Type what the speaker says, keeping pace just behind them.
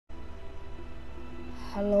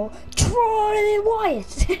Hello, Troy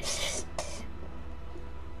Wyatt.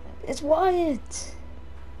 It's Wyatt.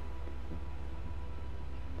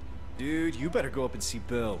 Dude, you better go up and see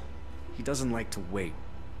Bill. He doesn't like to wait.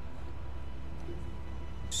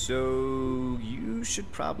 So you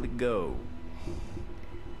should probably go.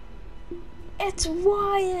 It's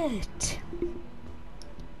Wyatt.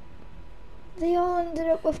 They all ended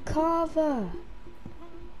up with Carver.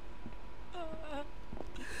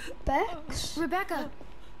 Bex? Rebecca.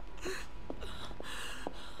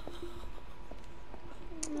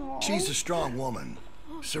 Aww. She's a strong woman,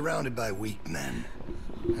 surrounded by weak men.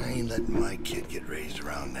 I ain't letting my kid get raised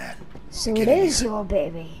around that. So it is your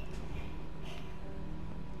baby.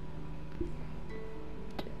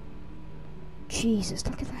 Jesus,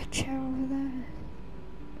 look at that chair over there.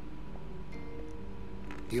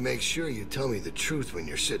 You make sure you tell me the truth when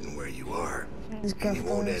you're sitting where you are. And you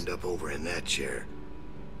won't end up over in that chair.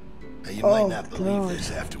 Now, you might not believe this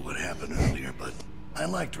after what happened earlier, but I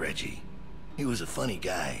liked Reggie. He was a funny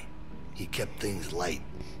guy. He kept things light.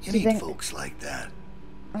 You need folks like that.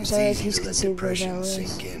 It's easy to let depression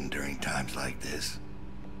sink in during times like this.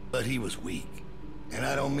 But he was weak. And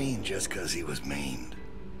I don't mean just because he was maimed.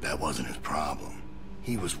 That wasn't his problem.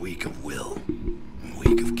 He was weak of will and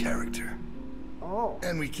weak of character. Oh.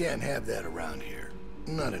 And we can't have that around here.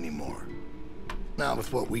 Not anymore. Not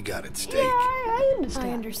with what we got at stake. Yeah, I understand.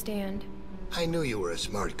 I understand. I knew you were a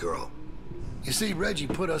smart girl. You see, Reggie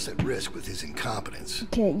put us at risk with his incompetence.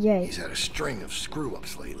 Okay, yeah. He's had a string of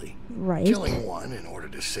screw-ups lately. Right. Killing one in order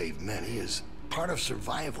to save many is part of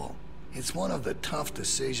survival. It's one of the tough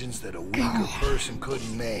decisions that a weaker person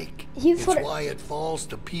couldn't make. It's why it falls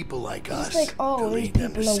to people like us like, oh, to lead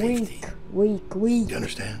them to safety. Weak. You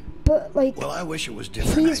understand? But like, well, I wish it was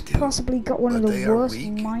different. He's possibly got one of the worst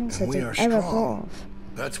mindsets I've ever thought of.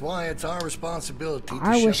 That's why it's our responsibility to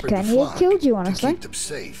I wish Kenny had killed you, honestly. To keep them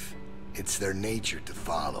safe. It's their nature to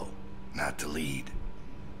follow, not to lead.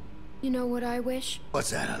 You know what I wish? What's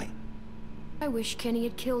that, honey? I wish Kenny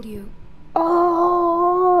had killed you.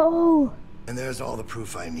 Oh! And there's all the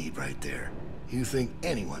proof I need right there. You think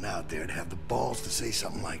anyone out there'd have the balls to say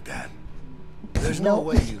something like that? There's no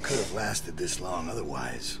way you could have lasted this long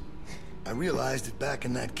otherwise. I realized it back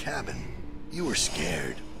in that cabin. You were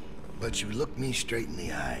scared, but you looked me straight in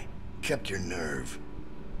the eye, kept your nerve.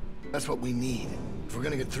 That's what we need. If we're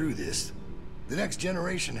gonna get through this, the next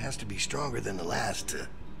generation has to be stronger than the last to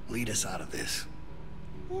lead us out of this.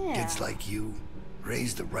 Yeah. Kids like you,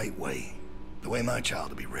 raised the right way. The way my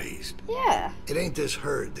child will be raised. Yeah. It ain't this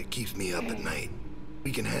herd that keeps me up at night.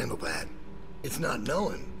 We can handle that. It's not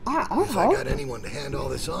knowing if I got anyone to hand all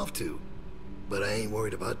this off to. But I ain't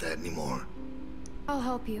worried about that anymore. I'll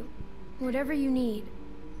help you. Whatever you need.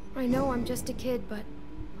 I know I'm just a kid, but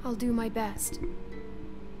I'll do my best.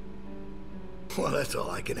 Well, that's all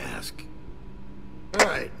I can ask. All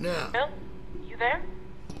right, now. Bill, you there?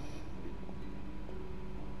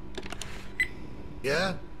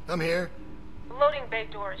 Yeah, I'm here. The loading bay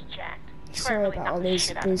door is jacked. Sorry about all these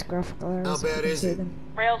graphical errors. How bad is it?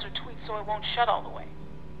 Rails are tweaked so it won't shut all the way.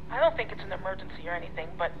 I don't think it's an emergency or anything,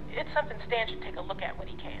 but it's something Stan should take a look at when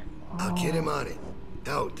he can. I'll get him on it.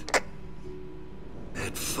 Out.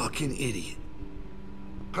 That fucking idiot.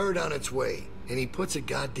 Herd on its way, and he puts a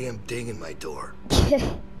goddamn ding in my door.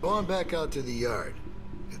 Go on back out to the yard.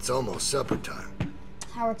 It's almost supper time.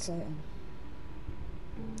 How exciting.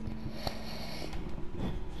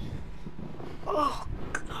 Oh,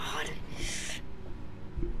 God.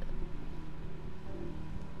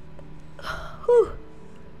 Whew.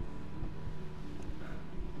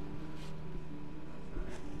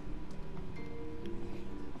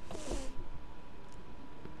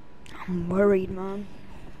 I'm worried, man.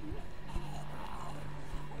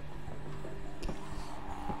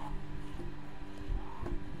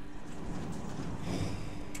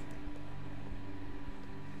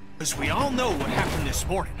 As we all know what happened this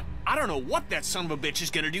morning, I don't know what that son of a bitch is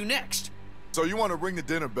gonna do next. So you want to ring the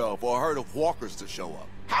dinner bell for a herd of walkers to show up?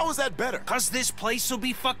 How is that better? 'Cause this place will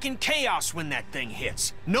be fucking chaos when that thing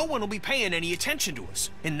hits. No one will be paying any attention to us.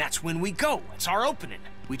 And that's when we go. It's our opening.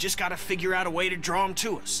 We just gotta figure out a way to draw them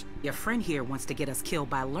to us. Your friend here wants to get us killed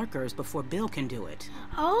by lurkers before Bill can do it.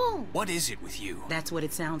 Oh. What is it with you? That's what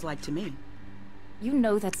it sounds like to me. You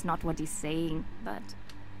know that's not what he's saying, but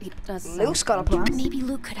it does sound Luke's got a plan. Maybe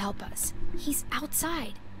Luke could help us. He's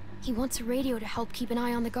outside. He wants a radio to help keep an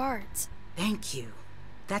eye on the guards. Thank you.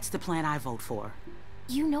 That's the plan I vote for.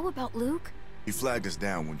 You know about Luke? He flagged us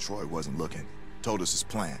down when Troy wasn't looking. Told us his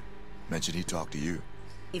plan. Mentioned he talked to you.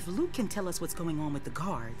 If Luke can tell us what's going on with the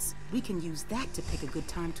guards, we can use that to pick a good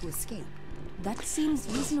time to escape. That seems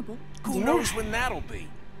reasonable. Who knows when that'll be?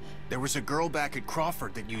 There was a girl back at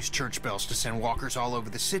Crawford that used church bells to send walkers all over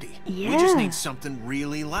the city. Yeah. We just need something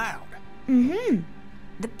really loud. Mm-hmm.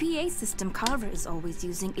 The PA system Carver is always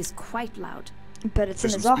using is quite loud. But it's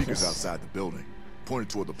in There's his some speakers office. outside the building, pointed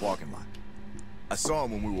toward the parking lot. I saw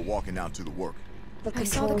them when we were walking down to the work. I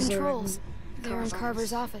saw the controls. are They're in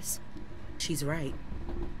Carver's office. She's right.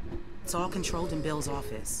 It's all controlled in Bill's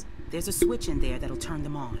office. There's a switch in there that'll turn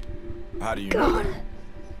them on. How do you know God. that?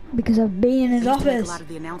 Because I've been in his I used to make a office. lot of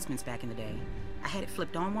the announcements back in the day. I had it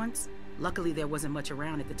flipped on once. Luckily, there wasn't much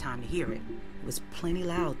around at the time to hear it. It was plenty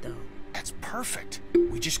loud, though. That's perfect.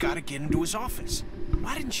 We just gotta get into his office.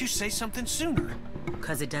 Why didn't you say something sooner?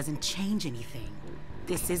 Because it doesn't change anything.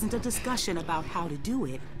 This isn't a discussion about how to do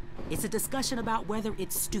it. It's a discussion about whether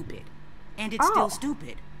it's stupid. And it's still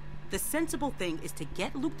stupid. The sensible thing is to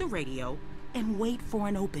get Luke the radio and wait for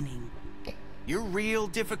an opening. You're real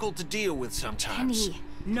difficult to deal with sometimes. Kenny,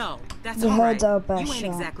 No, that's The all right. herd's our best You ain't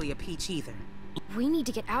shot. exactly a peach either. We need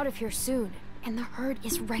to get out of here soon, and the herd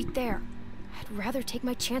is right there. I'd rather take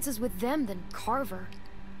my chances with them than Carver.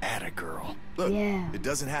 Atta girl. Look, Yeah. it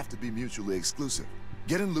doesn't have to be mutually exclusive.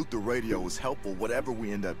 Getting Luke the radio is helpful whatever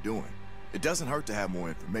we end up doing. It doesn't hurt to have more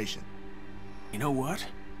information. You know what?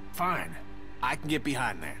 Fine. I can get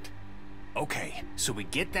behind that. Okay, so we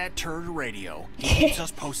get that turd radio. He keeps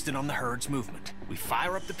us posted on the herd's movement. We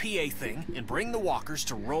fire up the PA thing and bring the walkers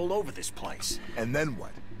to roll over this place. And then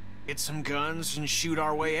what? Get some guns and shoot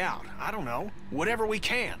our way out. I don't know. Whatever we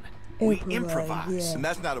can. We improvise. yeah. And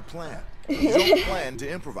that's not a plan. You don't plan to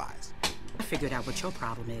improvise. I figured out what your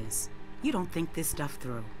problem is. You don't think this stuff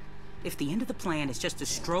through. If the end of the plan is just to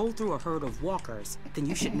stroll through a herd of walkers, then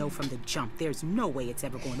you should know from the jump there's no way it's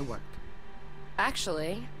ever going to work.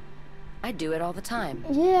 Actually, I do it all the time.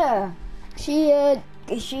 Yeah.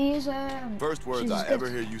 She's First words she's I good. ever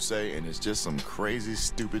hear you say, and it's just some crazy,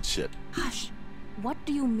 stupid shit. hush. What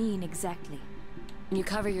do you mean exactly? You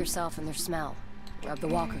cover yourself in their smell. Rub the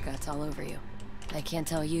walker guts all over you. They can't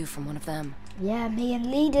tell you from one of them. Yeah, me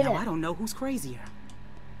and Lee did Now, I it. don't know who's crazier.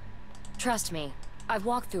 Trust me, I've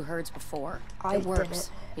walked through herds before. I It did works.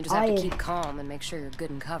 it. You just have to keep calm and make sure you're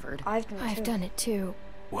good and covered. I've done it I've too. done it too.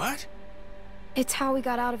 What? It's how we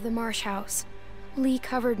got out of the marsh house. Lee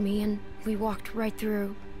covered me and we walked right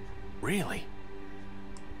through. Really?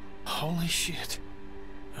 Holy shit.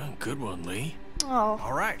 Oh, good one, Lee. Oh.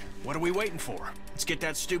 All right, what are we waiting for? Let's get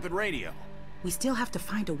that stupid radio. We still have to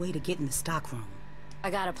find a way to get in the stockroom. I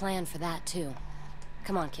got a plan for that too.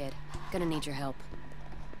 Come on, kid. Gonna need your help.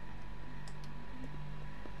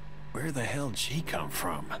 Where the hell'd she come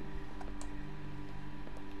from?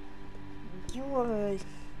 You were...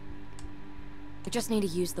 We just need to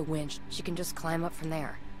use the winch. She can just climb up from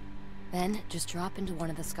there. Then, just drop into one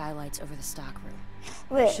of the skylights over the stockroom.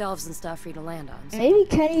 Wait, Shelves and stuff for you to land on, so maybe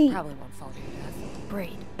Kenny... probably won't fall to your death.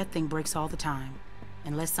 Braid. That thing breaks all the time.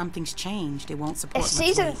 Unless something's changed, it won't support much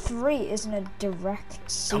Season weight. 3 isn't a direct Come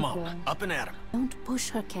sequel. on, up and at 'em. Don't push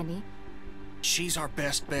her, Kenny. She's our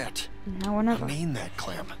best bet. Now or I never. mean that,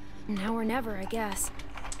 Clem. Now or never, I guess.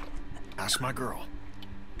 That's my girl.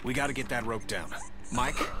 We gotta get that rope down.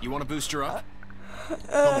 Mike, you wanna boost her up?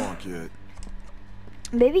 Come on, kid.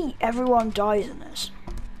 Maybe everyone dies in this.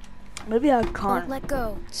 Maybe I Don't can't let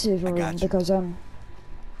go. see for reason because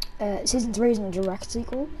season 3 isn't a direct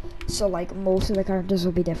sequel, so like most of the characters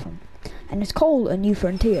will be different. And it's called A New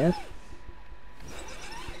Frontier.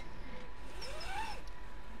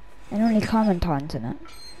 And only Clementine's in it.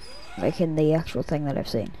 Like in the actual thing that I've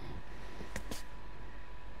seen.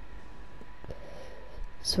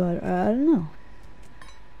 So I don't know.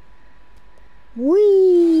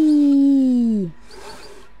 Whee!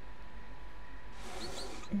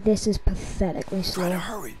 This is pathetically Try to slow.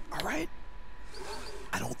 hurry, all right?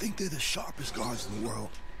 I don't think they're the sharpest guards in the world,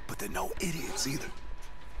 but they're no idiots either.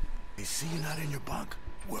 They see you're not in your bunk,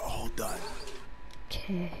 we're all done.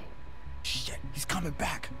 Okay. Shit, he's coming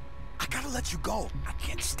back. I gotta let you go. I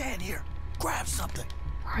can't stand here. Grab something.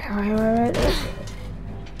 Alright.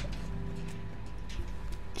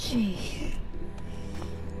 Gee.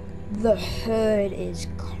 The herd is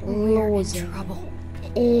We're in closing trouble.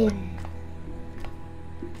 in.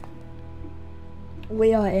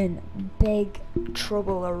 We are in big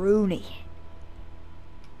trouble, Rooney.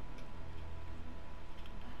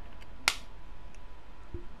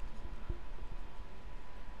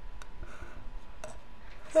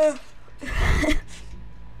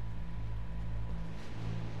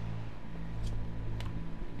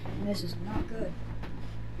 This is not good.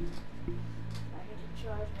 I need to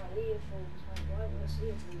charge my earphones, my wireless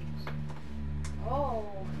earphones. Oh,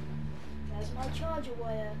 that's my charger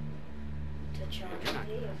wire to charge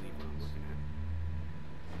my earphones.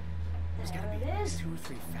 There's gotta be 2,000 or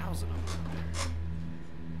 3,000 of them out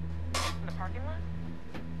there. In the parking lot?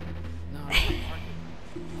 No, not in the parking.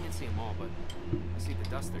 Can't see them all, but I see the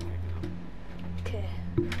dust they're kicking up. Okay.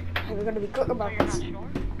 We're gonna be good So about you're this. not sure?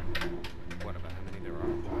 What about how many there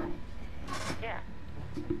are? Yeah.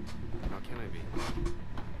 How can I be?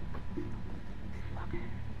 Look,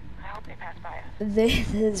 I hope they pass by us.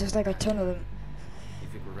 There's just like a ton of them. You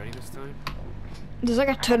think we're ready this time? There's like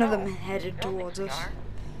a ton of them No, headed Bill towards thinks we us. are.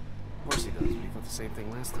 Of course he does. We thought the same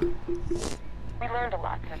thing last time. We learned a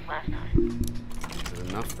lot since last time. Is it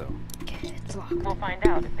enough, though? Okay, it's locked. We'll find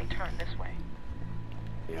out if they turn this way.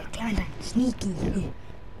 Yeah. Kinda sneaky.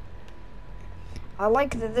 I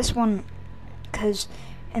like that this one, because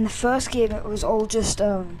in the first game it was all just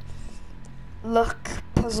luck,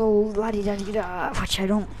 puzzle, la-di-da-di-da, which I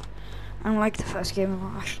don't like the first game a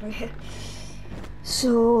lot actually.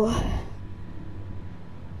 So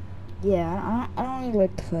yeah, I don't really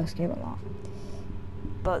like the first game a lot,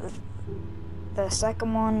 but the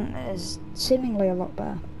second one is seemingly a lot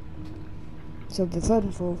better. So the third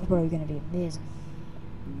and fourth are probably going to be amazing.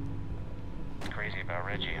 Crazy about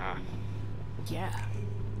Reggie, huh? Yeah.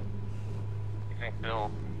 You think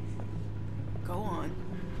Bill... Go on.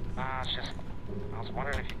 It's just... I was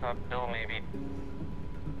wondering if you thought Bill maybe...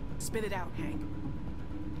 Spit it out, Hank.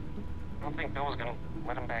 I don't think Bill was gonna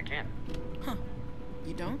let him back in. Huh.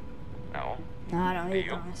 You don't? No. No, I don't either,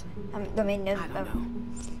 you? honestly. I mean, I don't know.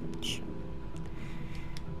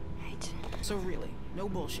 Right. So really, no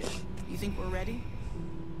bullshit. You think we're ready?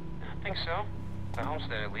 I think so. The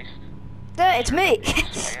homestead, at least. There, it's me!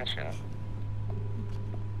 Expansion.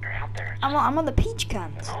 You're out there. I'm on the peach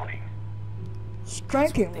cans. Moaning.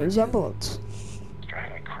 Striking resemblance. It's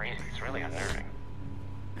driving me crazy. It's really unnerving.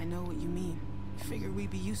 I know what you mean. Figured we'd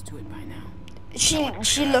be used to it by now.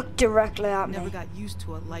 She looked directly at me. Never got used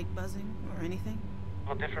to a light buzzing or anything?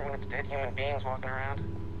 A little different when it's dead human beings walking around.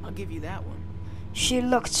 I'll give you that one. She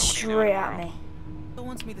looked straight at me. Bill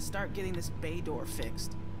wants me to start getting this bay door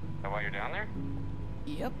fixed. Is that why you're down there?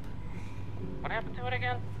 Yep. What happened to it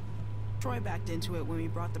again? Troy backed into it when we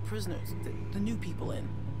brought the prisoners, the new people in.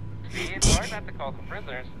 See, it's hard not to call them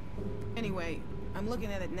prisoners. Anyway, I'm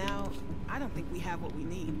looking at it now. I don't think we have what we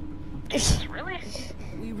need. Really?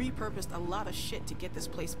 We repurposed a lot of shit to get this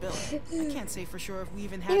place built. I can't say for sure if we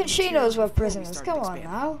even have. Even she knows we're before we prisoners. started Come on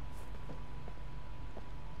expanding. now.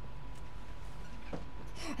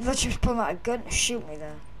 I thought she was pulling out a gun to shoot me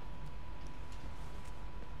there.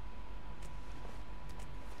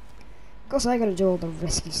 Of course, I gotta do all the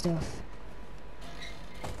risky stuff.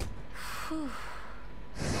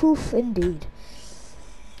 Oof, indeed.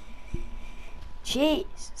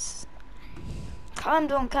 Jesus. Time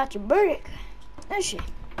don't catch a break, is she?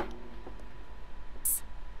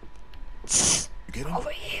 You get him? Over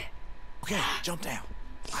here. Okay, jump down.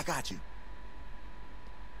 I got you.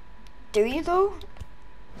 Do you though?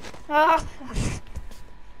 Ah.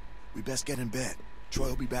 We best get in bed. Troy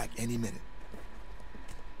will be back any minute.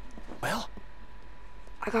 Well?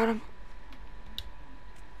 I got him.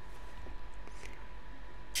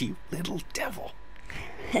 You little devil.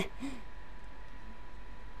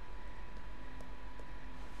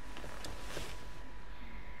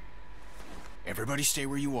 Everybody stay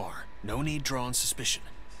where you are. No need drawing suspicion.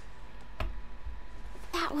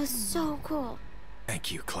 That was so cool.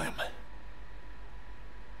 Thank you, Clem.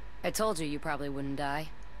 I told you probably wouldn't die.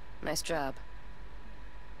 Nice job.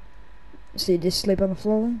 So you just sleep on the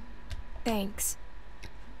floor then? Thanks.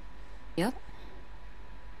 Yep.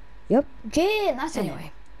 Yep. Jane, that's it.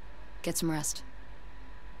 Anyway, get some rest.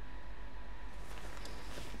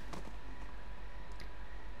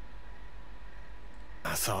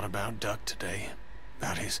 I thought about Duck today.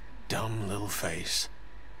 About his dumb little face.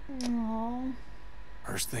 Aww.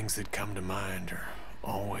 First things that come to mind are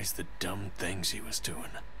always the dumb things he was doing.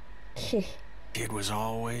 Kid was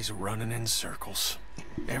always running in circles.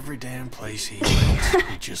 Every damn place he went,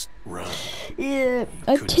 he'd just run. Yeah, You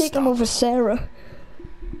I'd couldn't take him stop over Sarah.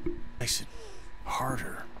 Makes it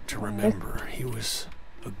harder to remember he was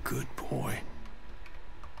a good boy.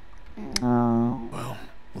 Oh, Well,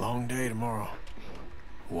 long day tomorrow.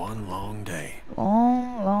 One long day.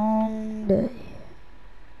 long, long day.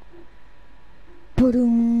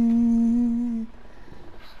 Ba-doom.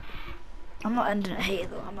 I'm not ending it here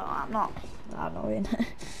though. I'm not that annoying.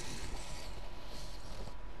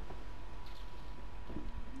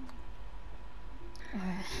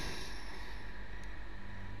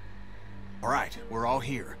 All right, we're all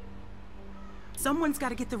here. Someone's got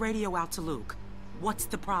to get the radio out to Luke. What's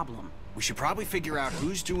the problem? We should probably figure out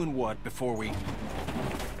who's doing what before we...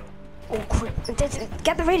 Oh, quick.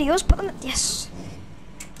 Get the radios, put them in. Yes.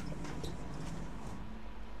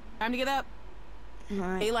 Time to get up.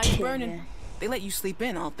 Right, Daylight's burning. They let you sleep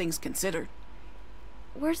in, all things considered.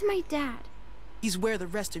 Where's my dad? He's where the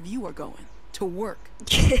rest of you are going. To work.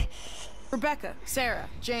 Rebecca, Sarah,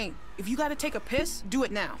 Jane, if you gotta take a piss, do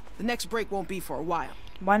it now. The next break won't be for a while.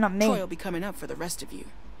 Why not me? Troy will be coming up for the rest of you.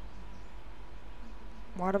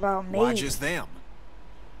 What about me? Why just them?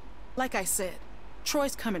 Like I said,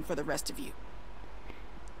 Troy's coming for the rest of you.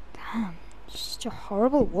 Damn, such a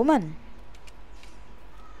horrible woman.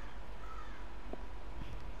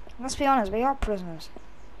 Let's be honest, we are prisoners.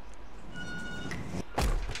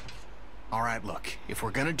 All right, look, if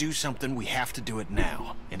we're gonna do something, we have to do it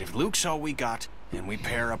now. And if Luke's all we got, then we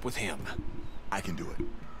pair up with him. I can do it.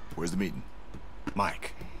 Where's the meeting?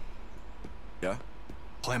 Mike, Yeah?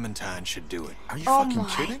 Clementine should do it. Are you Oh fucking my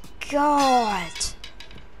kidding? God.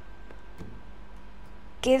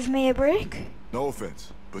 Give me a break. No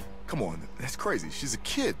offense, but come on, that's crazy. She's a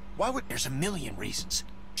kid. Why would... There's a million reasons.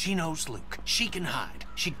 She knows Luke. She can hide.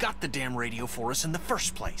 She got the damn radio for us in the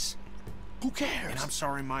first place. Who cares? And I'm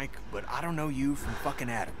sorry, Mike, but I don't know you from fucking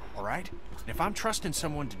Adam, all right? And if I'm trusting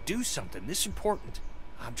someone to do something this important,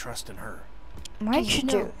 I'm trusting her. Mike should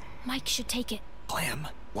do it. Mike should take it. Clem.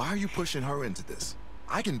 Why are you pushing her into this?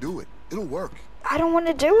 I can do it. It'll work. I don't want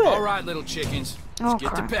to do it. All right, little chickens. Oh, Let's get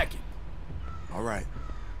to crap. pecking. All right.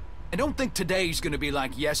 And don't think today's gonna be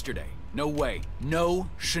like yesterday. No way. No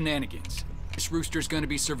shenanigans. This rooster's gonna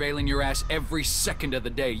be surveilling your ass every second of the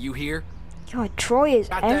day, you hear? God, Troy is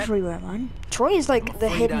Got that? everywhere, man. Troy is like the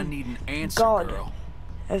Afraid I hidden need an answer, god girl.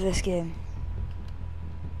 of this game.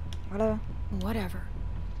 Whatever. Whatever.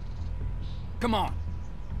 Come on.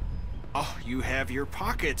 Oh, you have your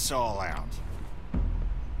pockets all out.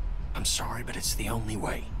 I'm sorry, but it's the only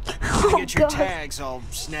way. Oh, Get your God. tags all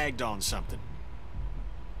snagged on something.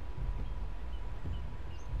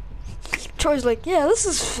 Troy's like, yeah, this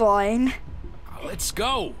is fine. Let's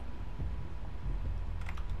go.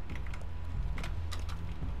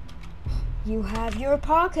 You have your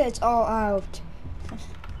pockets all out.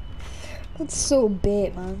 That's so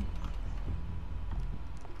bait, man.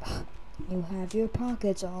 You have your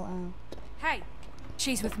pockets all out. Hey,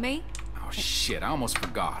 she's with me? Oh shit, I almost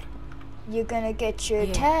forgot. You're gonna get your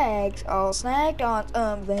Yeah. tags all snagged on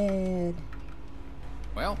something.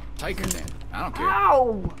 Well, take her then. I don't care.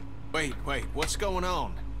 Ow! Wait, what's going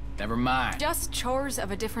on? Never mind. Just chores of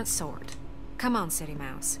a different sort. Come on, City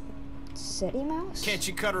Mouse. City Mouse? Can't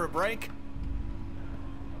you cut her a break?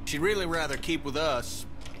 She'd really rather keep with us,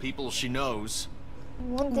 people she knows.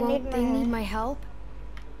 Won't they Won't they need my help?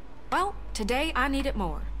 Well, today I need it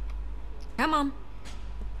more. Come on.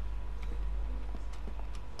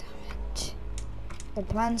 The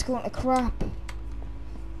plan's going to crap.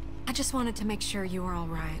 I just wanted to make sure you were all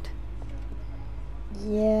right.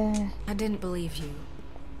 Yeah. I didn't believe you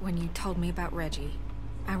when you told me about Reggie.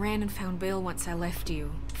 I ran and found Bill once I left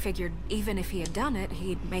you. Figured even if he had done it,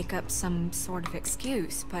 he'd make up some sort of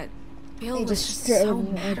excuse, but Bill He was just just straight so up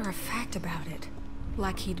admitted. matter-of-fact about it.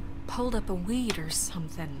 Like he'd pulled up a weed or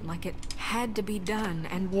something, like it had to be done,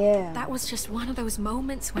 and Yeah. that was just one of those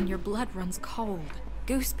moments when your blood runs cold.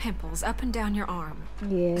 Goose pimples up and down your arm.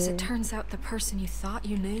 Yeah. As it turns out, the person you thought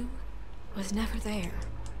you knew was never there.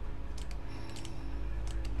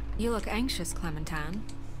 You look anxious, Clementine.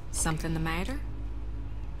 Something the matter?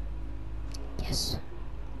 Yes.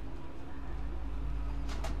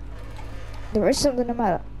 There is something the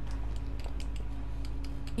matter.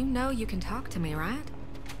 You know you can talk to me, right?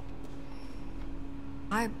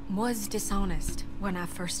 I was dishonest when I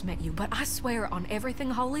first met you, but I swear on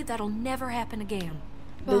everything holy that'll never happen again.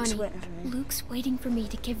 Luke's Bonnie, waiting for me. Luke's waiting for me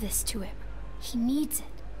to give this to him. He needs it.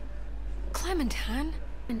 Clementine?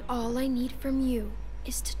 And all I need from you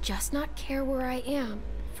is to just not care where I am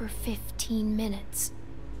for 15 minutes.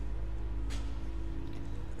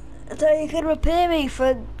 I thought you could repay me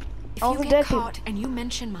for If all you the get dead people. caught and you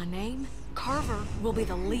mention my name, Carver will be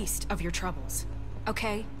the least of your troubles.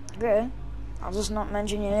 Okay? Okay. I'll just not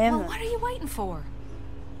mention your name Well, then. what are you waiting for?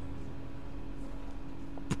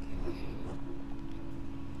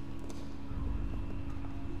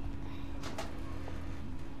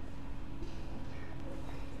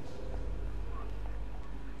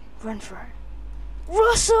 Run for it.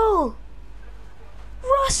 Russell!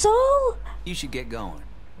 Russell! You should get going.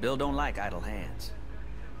 Bill don't like idle hands.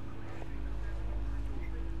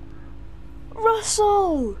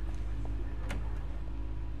 Russell!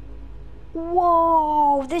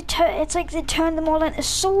 Whoa! It's like they turned them all into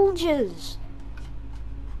soldiers.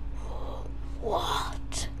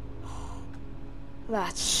 What?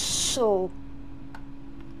 That's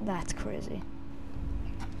crazy.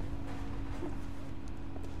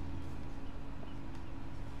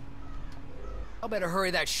 I better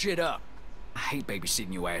hurry that shit up. I hate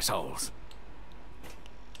babysitting you assholes.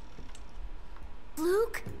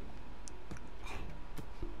 Luke?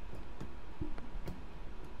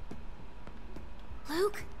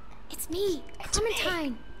 Luke, it's me,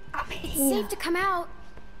 Clementine. It's safe to come out.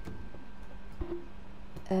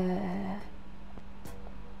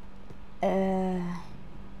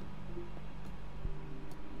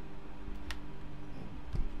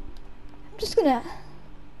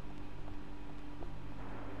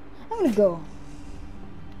 I'm gonna go.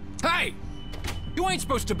 Hey! You ain't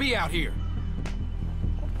supposed to be out here.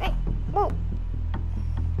 Hey, whoa.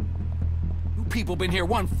 You people been here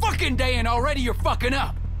one fucking day and already you're fucking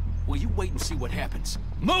up. Well, you wait and see what happens.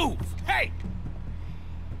 Move! Hey!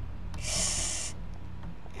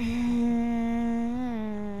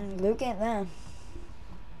 Luke ain't there.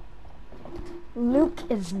 Luke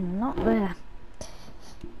is not there.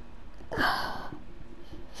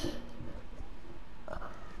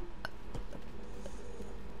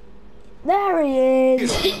 There he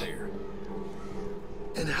is. Get over there.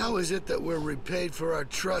 And how is it that we're repaid for our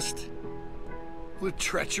trust? With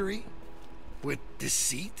treachery? With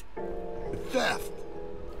deceit? With theft?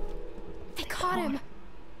 They caught him.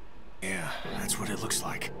 Yeah, that's what it looks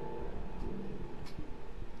like.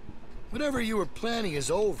 Whatever you were planning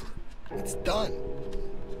is over. It's done.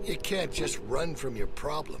 You can't just run from your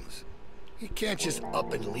problems. You can't just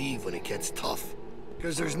up and leave when it gets tough.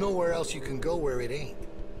 Because there's nowhere else you can go where it ain't.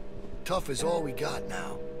 Tough is all we got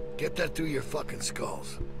now. Get that through your fucking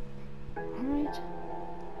skulls. Alright.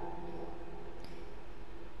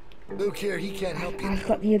 Luke here, he can't help you I've now.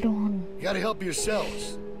 got the other one. You gotta help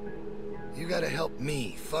yourselves. You gotta help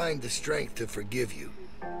me find the strength to forgive you.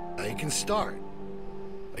 Now you can start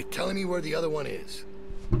by telling me where the other one is.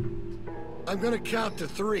 I'm gonna count to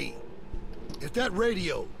 3. If that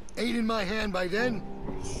radio ain't in my hand by then,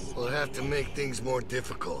 we'll have to make things more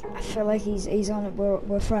difficult. I feel like he's on it.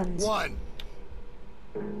 We're friends. 1,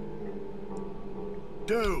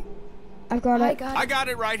 2. I've got it. I got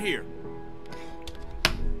it right here.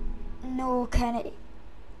 No, Kenny.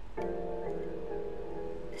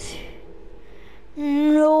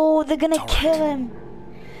 No, they're gonna kill him.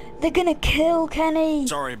 They're gonna kill Kenny.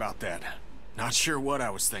 Sorry about that. Not sure what I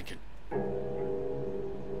was thinking.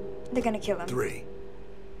 They're gonna kill him. 3.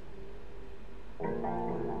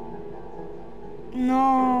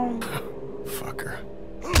 No. Fucker.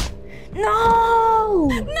 No!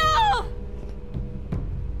 No!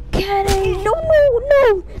 Kenny! No!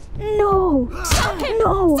 No! No! Stop him!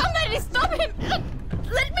 No! Somebody stop him!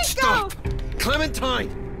 Let me Stop! go! Clementine!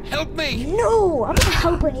 Help me! No! I'm not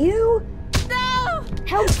helping you! No!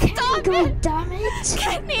 Help Kenny, Stop God it! damn it!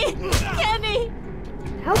 Kenny! Kenny!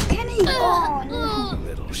 Help Kenny! Oh, no.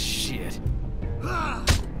 Little shit.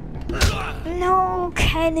 No,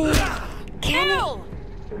 Kenny! Kenny! Bill!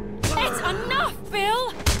 It's enough,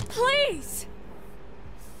 Bill! Please!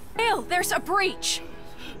 Bill, there's a breach!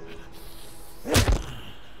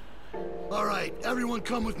 All right, everyone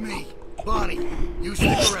come with me. Bonnie, you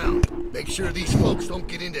stick around. Make sure these folks don't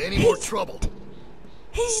get into any more trouble.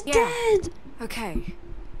 He's dead! Okay.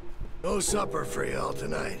 No supper for y'all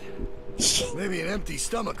tonight. She Maybe an empty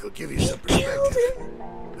stomach will give you some killed perspective. him!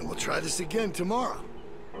 And we'll try this again tomorrow.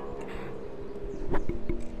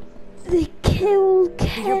 They killed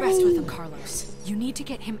Kenny! Do your best with him, Carlos. You need to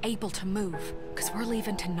get him able to move, because we're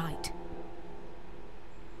leaving tonight.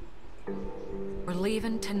 We're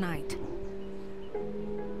leaving tonight.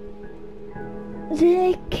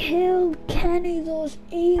 They killed Kenny, those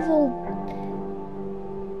evil...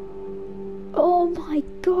 Oh my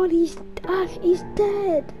god, he's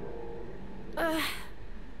dead!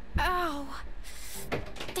 Ow!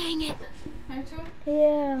 Dang it!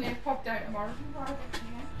 Yeah.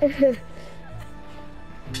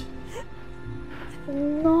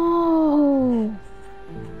 No!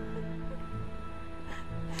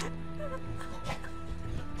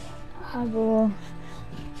 Abo.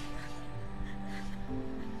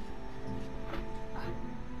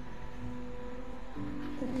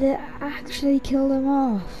 They actually killed him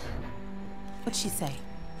off. What'd she say?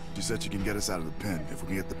 She said she can get us out of the pen if we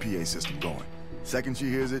can get the PA system going. Second she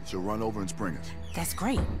hears it, she'll run over and spring us. That's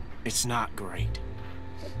great. It's not great.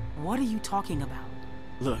 What are you talking about?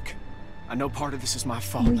 Look, I know part of this is my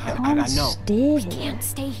fault. We I can't know. stay here. Can't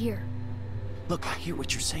stay here. Look, I hear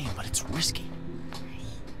what you're saying, but it's risky.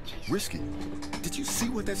 Risky? Did you see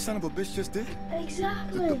what that son of a bitch just did?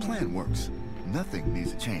 Exactly. Look, the plan works. Nothing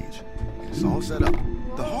needs to change. It's all set up.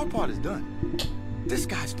 The hard part is done. This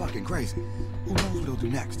guy's fucking crazy. Who knows what he'll do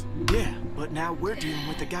next? Yeah, but now we're dealing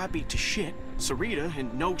with a guy beat to shit, Sarita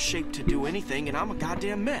in no shape to do anything, and I'm a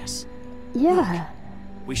goddamn mess. Yeah.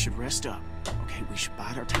 We should rest up. Okay, we should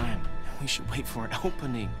bide our time. We should wait for an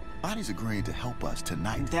opening. Bonnie's agreeing to help us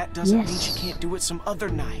tonight. And that doesn't mean she can't do it some other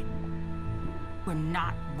night. We're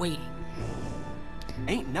not waiting.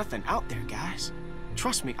 Ain't nothing out there, guys.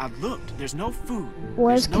 Trust me, I looked. There's no food.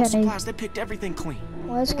 Where's There's no Kenny? supplies. They picked everything clean.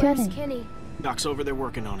 Where's Kenny? Kenny? Doc's over there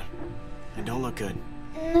working on him. It don't look good.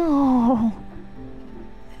 No.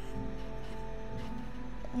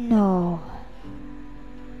 No.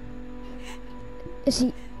 Is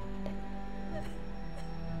he...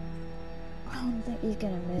 I don't think he's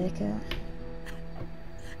gonna make it.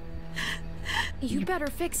 You better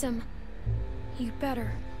fix him. You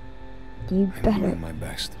better. You I'm better. doing my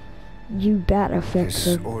best. You better fix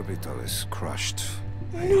His him. orbital is crushed.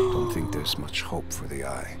 I don't think there's much hope for the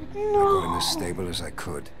eye. I got him as stable as I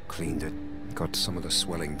could, cleaned it, got some of the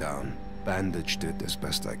swelling down, bandaged it as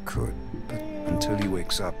best I could. But until he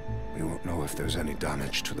wakes up, we won't know if there's any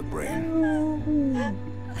damage to the brain.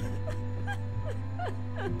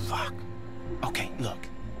 Fuck. Okay, look.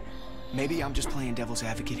 Maybe I'm just playing devil's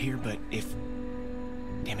advocate here, but if...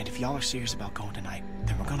 Damn it, if y'all are serious about going tonight,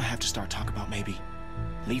 then we're gonna have to start talking about maybe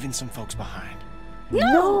leaving some folks behind.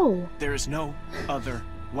 No! There is no other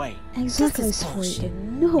way. Exactly, sweetie.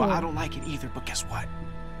 No. Well, I don't like it either, but guess what?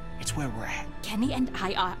 It's where we're at. Kenny and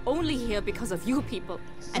I are only here because of you people.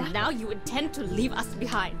 And now you intend to leave us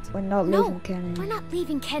behind. We're not leaving Kenny. We're not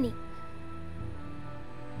leaving Kenny.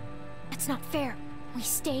 That's not fair. We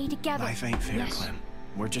stay together. Life ain't fair, Clem.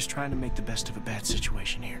 We're just trying to make the best of a bad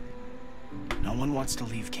situation here. No one wants to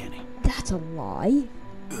leave Kenny. That's a lie.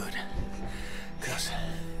 Good. Because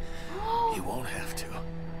you won't have to.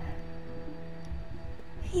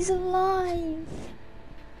 He's alive.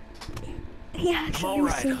 He actually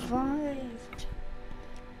right. survived.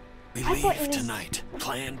 We I thought he leave was... tonight.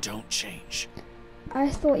 Plan don't change. I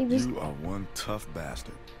thought he was... You are one tough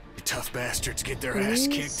bastard. You tough bastards get their ass Please?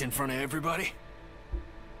 kicked in front of everybody?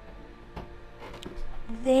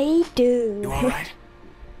 They do. You alright?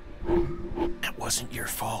 That wasn't your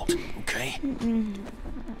fault, okay?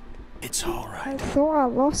 It's I alright. thought I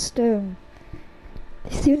lost him.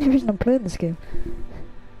 It's the only reason I'm playing this game.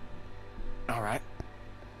 Alright.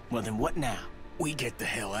 Well then what now? We get the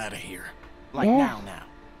hell out of here. Like Yeah. now.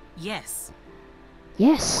 Yes.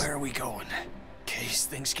 Yes. Where are we going? In case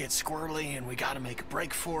things get squirrely and we gotta make a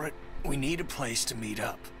break for it, we need a place to meet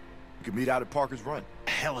up. You can meet out at Parker's Run.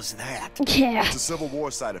 Hell is that? Yeah. It's a Civil War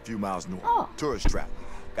site a few miles north. Oh. Tourist trap.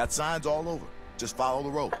 Got signs all over. Just follow the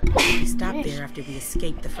road. We stopped there after we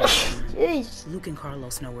escaped the first time. Jeez. Luke and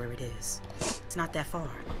Carlos know where it is. It's not that far.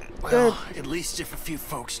 Well, at least if a few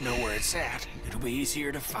folks know where it's at, it'll be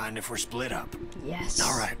easier to find if we're split up. Yes.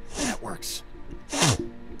 Alright, that works.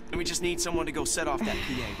 And we just need someone to go set off that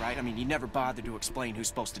PA, right? I mean, you never bothered to explain who's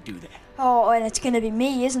supposed to do that. Oh, and it's gonna be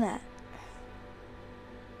me, isn't it?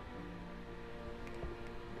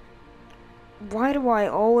 Why do I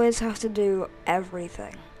always have to do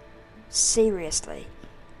everything? Seriously.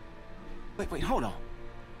 Wait, hold on.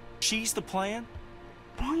 She's the plan?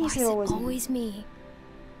 Why Why is is it it always always me?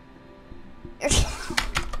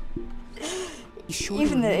 Be sure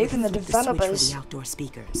Even to the remember to flip the switch developers. for the outdoor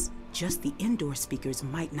speakers. Just the indoor speakers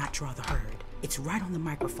might not draw the herd. It's right on the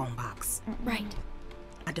microphone box. Right.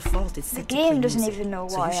 By default, it's The set to game play doesn't music, even know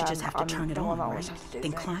so why you should just have to I'm turn it the one on, that right? always has to do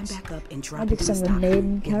Then climb things. back up and drop Maybe into the because I'm stock the main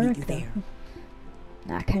room. We'll meet you character. there.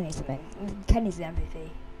 Nah, Kenny's the MVP.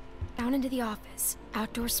 Down into the office.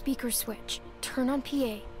 Outdoor speaker switch. Turn on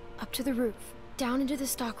PA. Up to the roof. Down into the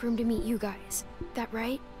stockroom to meet you guys. That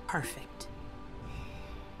right? Perfect.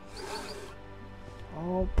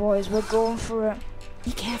 Oh, boys, we're going for it.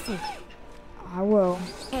 Be careful. I will.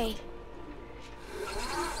 Hey.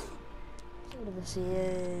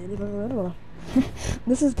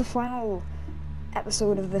 This is the final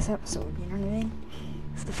episode of this episode, you know what I mean?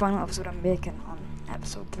 It's the final episode I'm making on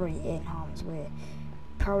episode 3 in Harm's Way.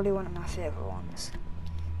 Probably one of my favourite ones.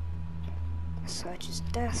 Search his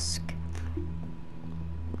desk.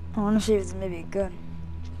 I want to see if there's maybe a gun.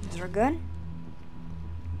 Is there a gun?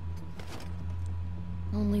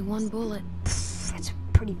 Only one bullet. It's a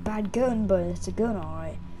pretty bad gun, but it's a gun,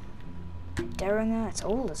 alright. Derringer, it's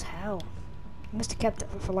old as hell. He must have kept it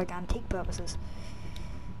for like antique purposes.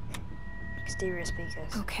 Exterior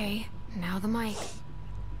speakers. Okay, now the mic.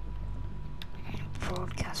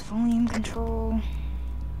 Broadcast volume control.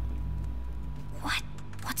 What?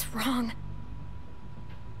 What's wrong?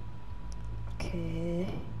 Okay.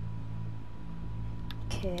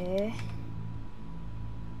 Okay.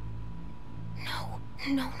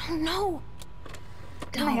 No.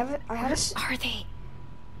 Can I have it? I had a Where are they?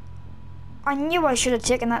 I knew I should have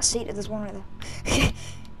taken that seat at this one right there.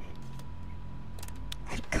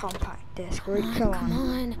 Compact. Disc, right? Come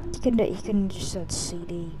on. You can just said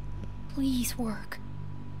CD. Please work.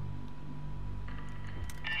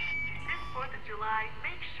 This 4th of July,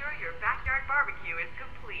 make sure your backyard barbecue is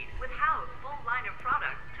complete with Hal's full line of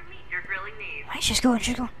products to meet your grilling needs. Right, she's going.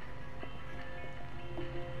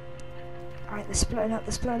 Alright, they're splitting up.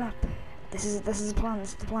 This is the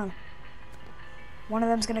plan. One of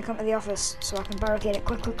them's gonna come to the office, so I can barricade it.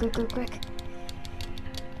 Quick.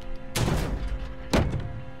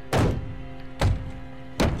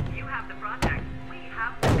 You have the project. We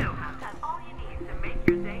have the know-how. That's all you need to make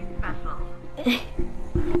your day special.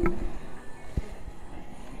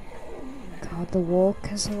 God, the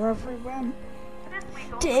walkers are everywhere.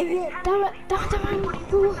 David, damn it. How's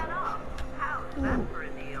that for a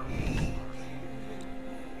deal?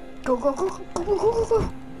 Go.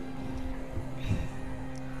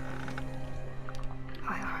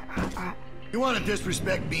 Alright. You want to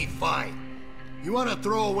disrespect me, fine. You want to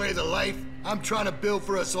throw away the life I'm trying to build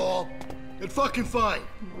for us all? Then fucking fine.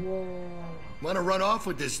 Whoa. Want to run off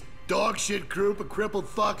with this dog shit group of crippled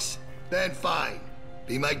fucks? Then fine.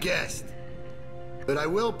 Be my guest. But I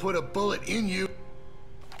will put a bullet in you.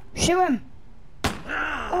 Shoot him!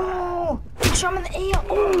 Oh! Shot him in the ear!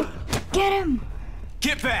 Oh! Get him!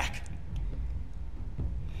 Get back!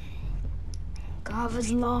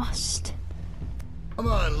 Carver's lost. Come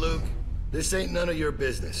on, Luke. This ain't none of your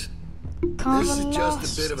business. Carver This is lost.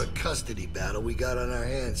 just a bit of a custody battle we got on our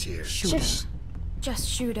hands here. Just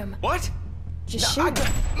shoot him. What? Just shoot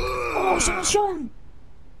him. Oh, someone shot him!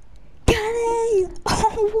 Kenny!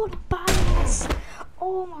 Oh, what badass!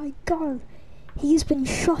 Oh my god. He's been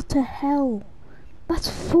shot to hell. That's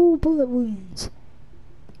 4 bullet wounds.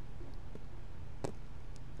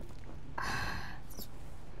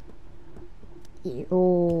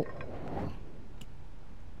 Oh.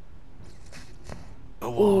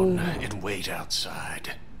 Go on and wait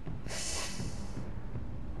outside.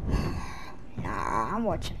 Nah, I'm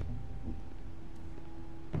watching.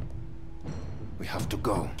 We have to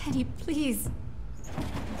go. Kenny, please.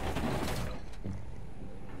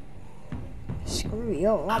 Screw you,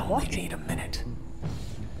 I'm I watching. only need a minute.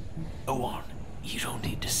 Go on. You don't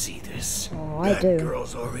need to see this. Oh, I do. That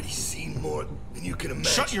girl's already seen more than you can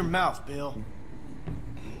imagine. Shut your mouth, Bill.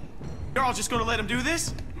 You're all just gonna let him do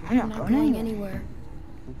this? I'm not going anywhere.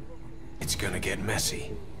 It's gonna get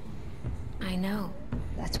messy. I know.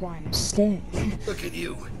 That's why I'm staying. Look at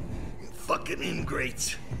you fucking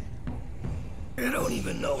ingrates. I don't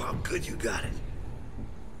even know how good you got it.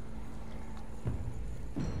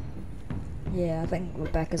 Yeah, I think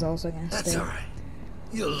Rebecca's also gonna stay. That's alright.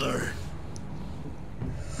 You'll learn.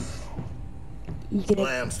 You gonna...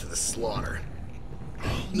 Lambs to the slaughter.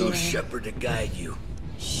 No shepherd to guide you.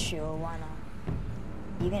 Sure, why not?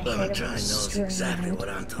 You gonna Clementine knows exactly what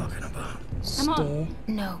I'm talking about. Come on.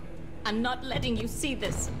 No. I'm not letting you see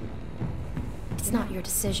this. It's not your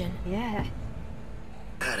decision. Yeah.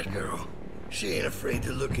 Atta girl. She ain't afraid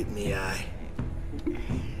to look at me eye.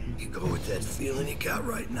 You go with that feeling you got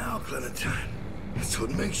right now, Clementine. That's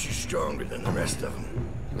what makes you stronger than the rest of them.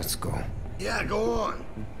 Let's go. Yeah, go on.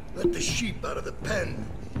 Let the sheep out of the pen.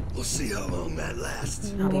 We'll see how long that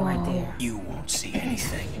lasts. I'll be right there. You won't see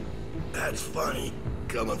anything. That's funny,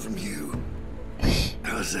 coming from you.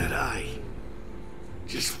 How's that eye?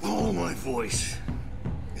 Just follow my voice.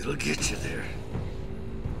 It'll get you there.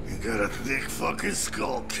 You got a thick fucking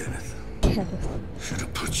skull, Kenneth. Should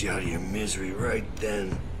have put you out of your misery right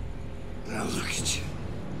then. Now look at you.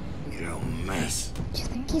 You're a mess. Do you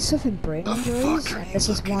think he suffered brain A injuries? fucker, And this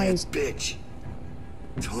is why he's... bitch.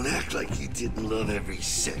 Don't act like you didn't love every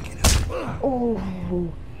second of it. Oh.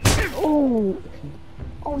 Oh.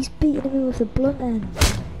 Oh, he's beating me with the blunt end.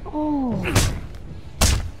 Oh.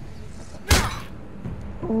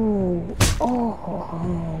 Oh.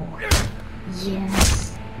 Oh.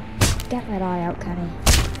 Yes. Get that eye out, Kenny.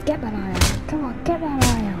 Get that eye out. Come on, get that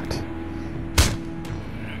eye out.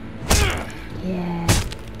 Yeah.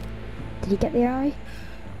 Did he get the eye?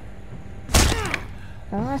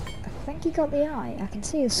 Oh, I think he got the eye. I can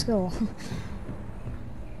see his skull.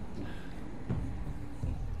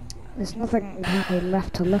 There's nothing really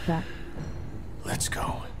left to look at. Let's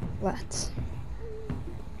go. Let's.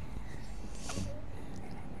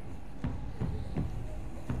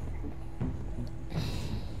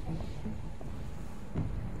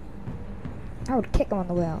 I would kick him on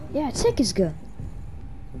the way out. Yeah, take his gun.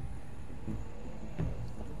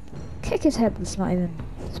 Kick his head that's not even...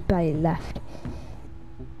 It's barely left.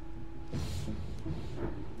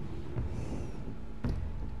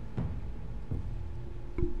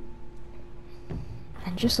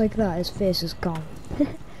 And just like that, his face is gone.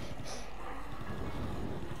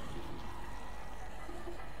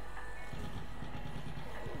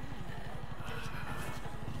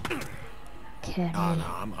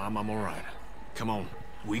 I'm all right. Come on.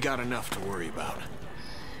 We got enough to worry about.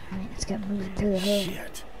 Alright, let's get moving through the hood.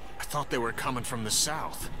 Shit. I thought they were coming from the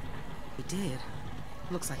south. We did.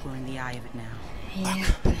 Looks like we're in the eye of it now.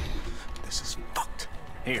 Yep. This is fucked.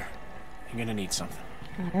 Here. You're gonna need something.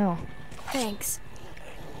 I know. Thanks.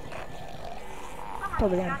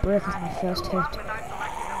 Probably gonna break as my first hit.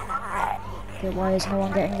 Okay, why is no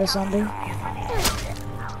one getting the zombie?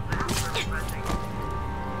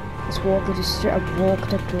 This walker just straight up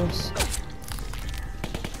walked up to us.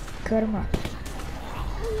 Cut him up.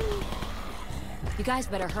 You guys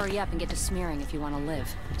better hurry up and get to smearing if you want to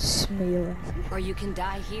live. Smearing. Or you can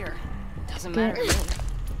die here. Doesn't matter to me.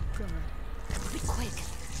 Be quick.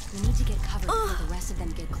 We need to get covered before the rest of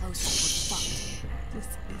them get closer. We're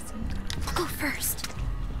fucked. I'll go first.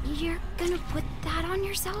 You're gonna put that on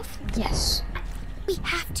yourself? Yes. We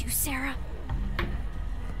have to, Sarah.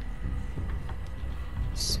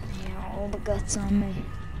 Smear all the guts on me.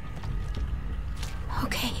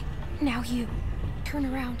 Okay, now you. Turn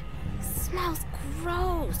around. Smells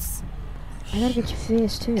gross. I gotta get your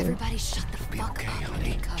face too. Everybody shut the fuck Okay, up.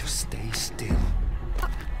 honey. Just stay still.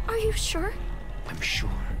 Are you sure? I'm sure.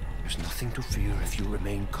 There's nothing to fear if you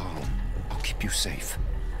remain calm. I'll keep you safe.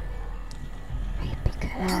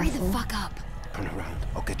 Hurry the fuck up. Turn around.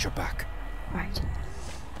 I'll get your back. Right.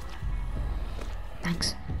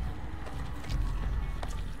 Thanks.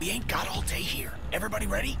 We ain't got all day here. Everybody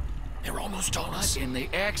ready? They're almost on us. What in the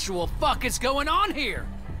actual fuck is going on here?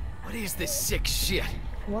 What is this sick shit?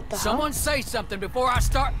 What the Someone say something before I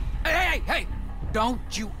start. Hey! Don't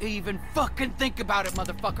you even fucking think about it,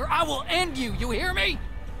 motherfucker. I will end you. You hear me?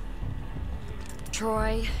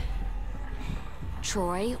 Troy,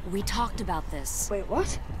 we talked about this. Wait, what?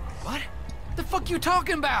 What? The fuck you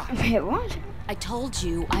talking about? Wait, what? I told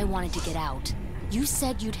you I wanted to get out. You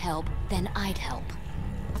said you'd help, then I'd help.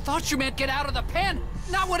 I thought you meant get out of the pen,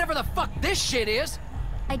 not whatever the fuck this shit is.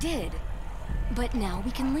 I did. But now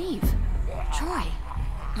we can leave. Troy,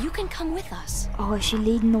 you can come with us. Oh, is she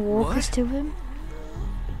leading the walkers What? to him?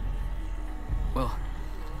 Well,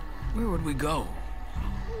 where would we go?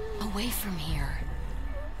 Away from here.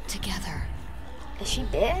 Together. Is she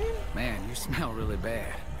dead? Man, you smell really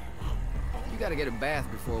bad. You gotta get a bath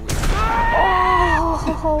before we... Oh,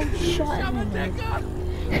 shut up. Come on. Don't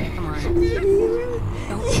make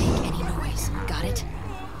any noise. Got it?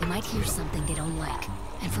 They might hear something they don't like.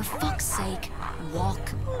 And for fuck's sake,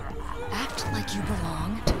 walk. Act like you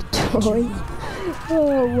belong. Troy.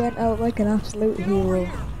 Oh, went out like an absolute hero.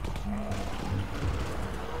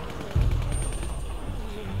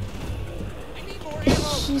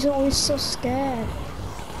 She's always so scared.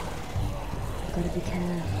 Gotta be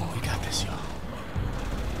careful. We got this, y'all.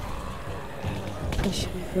 Push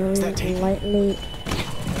me very lightly.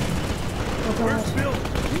 Oh god. Where's Bill?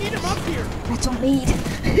 We need him up here. That's on me.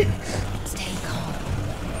 Stay calm.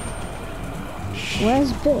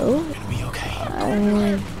 Where's Bill? It'll be okay.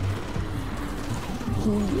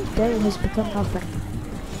 Bill has become nothing.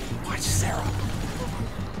 Watch Sarah.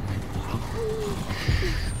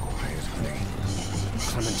 Quiet, honey.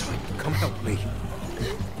 Clementine, come help me.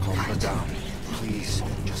 Calm her down. Please,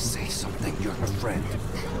 just say something. You're her friend.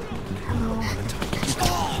 Clementine.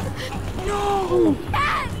 No! Oh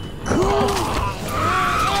my god.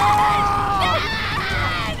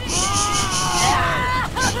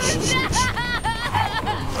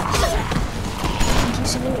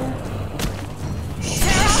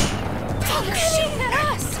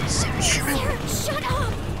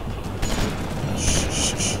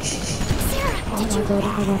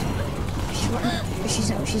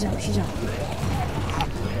 She's out.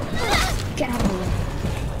 Get out of the way.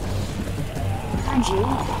 Angie.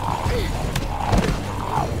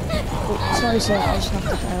 Oh, sorry, sir. I just knocked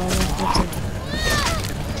the fire over.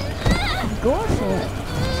 I'm going for it.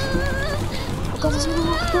 Oh god, there's more.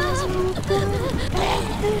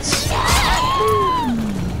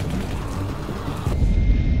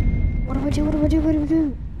 What do I do?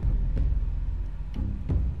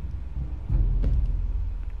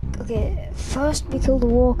 Okay, first we kill the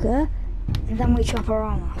walker, and then we chop her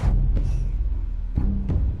arm off.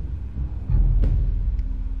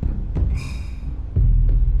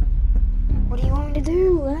 What do you want me to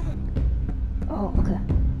do, then? Oh, okay.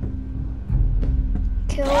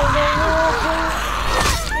 Kill the walker!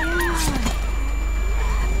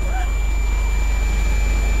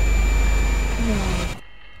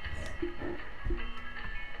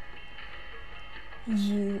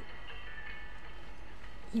 No.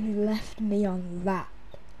 You left me on that.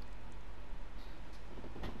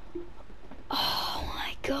 Oh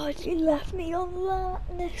my god, you left me on that.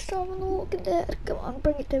 Next time on The Walking Dead. Come on,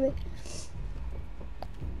 bring it to me.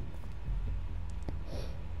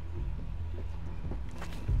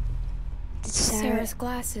 Sarah's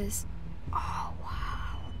glasses. Oh,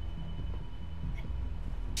 wow.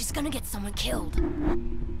 She's gonna get someone killed.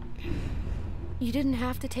 You didn't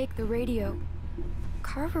have to take the radio.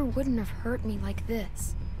 Carver wouldn't have hurt me like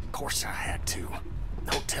this. Of course I had to.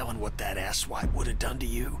 No telling what that asswipe would have done to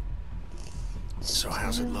you. So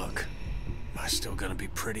how's it look? Am I still gonna be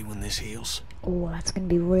pretty when this heals? Oh, that's gonna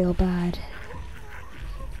be real bad.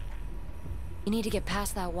 You need to get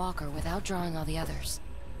past that walker without drawing all the others.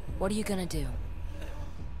 What are you gonna do?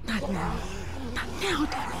 Not now. Not now,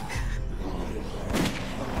 damn it.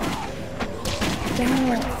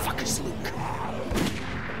 Where the fuck is Luke?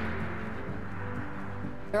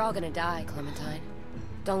 They're all gonna die, Clementine.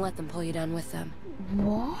 Don't let them pull you down with them.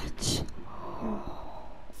 What?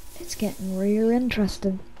 It's getting real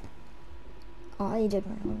interesting. I did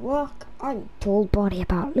my work. I told Bonnie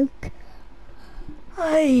about Luke.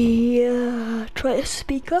 I try to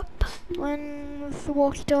speak up when with the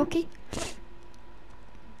walkie-talkie.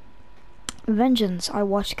 Vengeance. I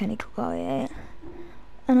watched Kenny cook out, yeah,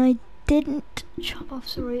 and I didn't chop off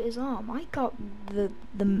Sarita's arm. I got the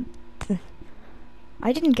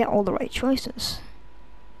I didn't get all the right choices.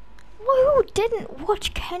 Who didn't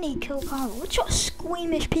watch Kenny kill Carver? Which sort of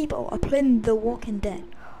squeamish people are playing The Walking Dead?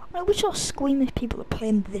 Like, which sort of squeamish people are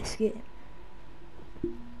playing this game?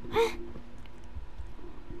 Huh?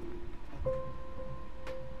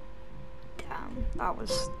 Damn, that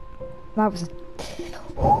was a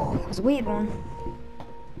weird one.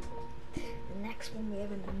 The next one we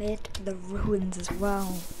have in the ruins as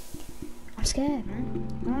well. I'm scared, man.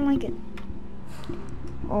 I don't like it.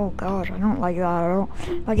 Oh god, I don't like that at all.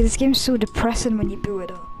 Like, this game's so depressing when you boot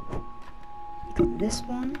it up. We got this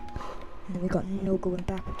one, and then we got No Going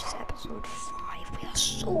Back, which is episode 5. We are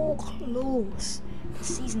so close to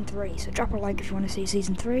season 3, so drop a like if you want to see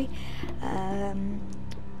season 3.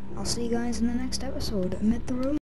 I'll see you guys in the next episode. Amid the Room.